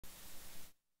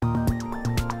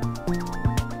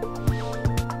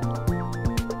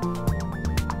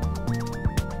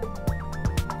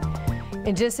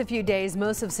In just a few days,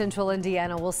 most of central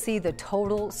Indiana will see the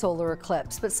total solar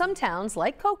eclipse, but some towns,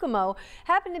 like Kokomo,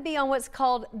 happen to be on what's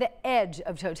called the edge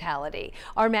of totality.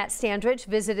 Our Matt Standridge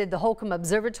visited the Holcomb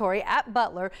Observatory at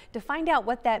Butler to find out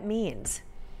what that means.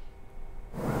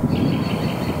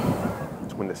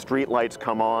 It's when the street lights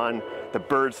come on, the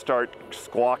birds start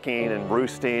squawking and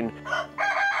roosting.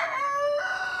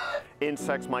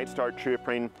 Insects might start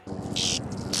chirping.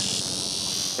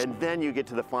 And then you get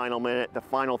to the final minute, the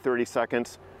final 30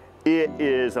 seconds. It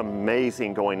is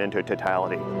amazing going into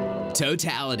totality.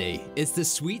 Totality is the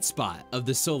sweet spot of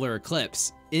the solar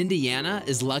eclipse. Indiana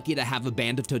is lucky to have a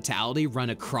band of totality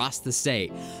run across the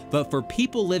state. But for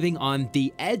people living on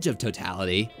the edge of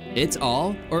totality, it's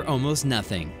all or almost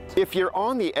nothing. If you're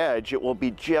on the edge, it will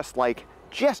be just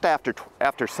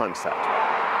after sunset.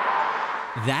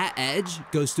 That edge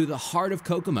goes through the heart of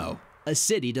Kokomo, a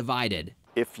city divided.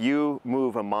 If you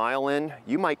move a mile in,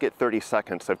 you might get 30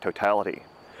 seconds of totality.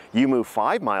 You move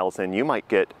 5 miles in, you might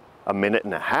get a minute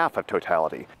and a half of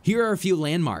totality. Here are a few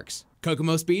landmarks.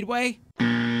 Kokomo Speedway?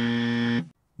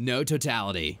 No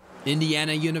totality.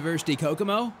 Indiana University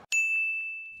Kokomo?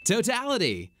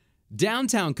 Totality.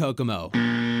 Downtown Kokomo?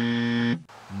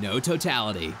 No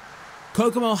totality.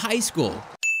 Kokomo High School?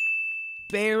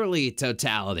 Barely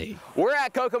totality. We're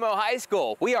at Kokomo High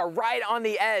School. We are right on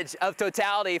the edge of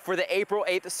totality for the April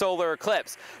 8th solar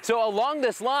eclipse. So along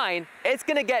this line, it's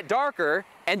gonna get darker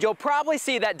and you'll probably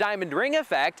see that diamond ring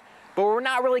effect, but we're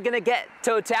not really gonna get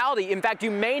totality. In fact,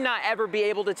 you may not ever be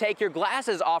able to take your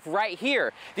glasses off right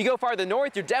here. If you go farther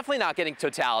north, you're definitely not getting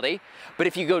totality. But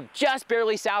if you go just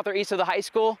barely south or east of the high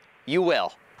school, you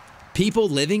will. People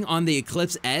living on the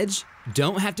eclipse edge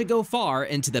don't have to go far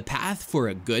into the path for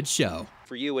a good show.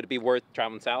 For you, would it be worth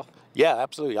traveling south? Yeah,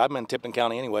 absolutely. I'm in Tipton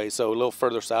County anyway, so a little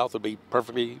further south would be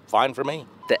perfectly fine for me.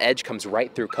 The edge comes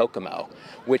right through Kokomo,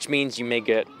 which means you may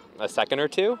get a second or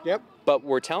two. Yep. But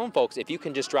we're telling folks, if you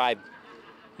can just drive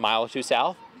a mile or two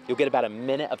south, you'll get about a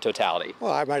minute of totality.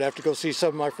 Well, I might have to go see some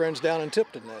of my friends down in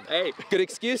Tipton then. Hey, good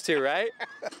excuse to, right?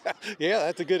 Yeah,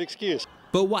 that's a good excuse.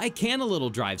 But why can a little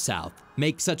drive south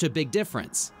make such a big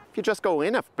difference? If you just go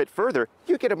in a bit further,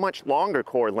 you get a much longer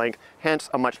core length, hence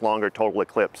a much longer total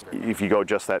eclipse. If you go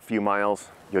just that few miles,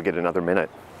 you'll get another minute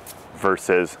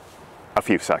versus a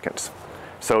few seconds.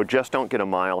 So just don't get a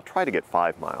mile, try to get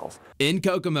 5 miles. In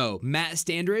Kokomo, Matt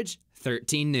Standridge,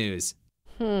 13 News.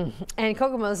 And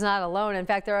Kokomo's not alone. In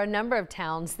fact, there are a number of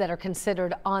towns that are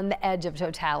considered on the edge of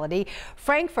totality.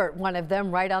 Frankfort, one of them,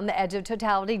 right on the edge of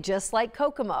totality, just like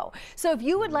Kokomo. So if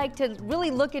you would like to really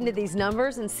look into these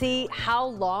numbers and see how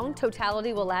long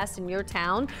totality will last in your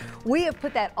town, we have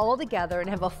put that all together and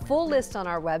have a full list on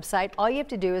our website. All you have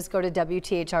to do is go to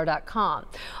WTHR.com.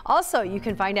 Also, you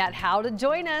can find out how to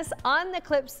join us on the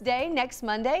Eclipse Day next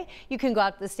Monday. You can go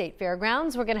out to the State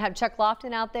Fairgrounds. We're going to have Chuck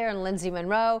Lofton out there and Lindsay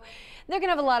Monroe. They're going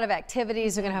to have a lot of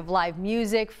activities. They're going to have live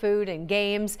music, food, and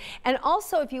games. And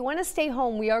also, if you want to stay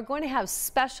home, we are going to have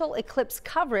special eclipse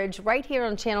coverage right here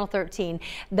on Channel 13.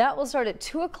 That will start at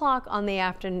 2 o'clock on the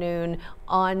afternoon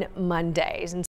on Mondays.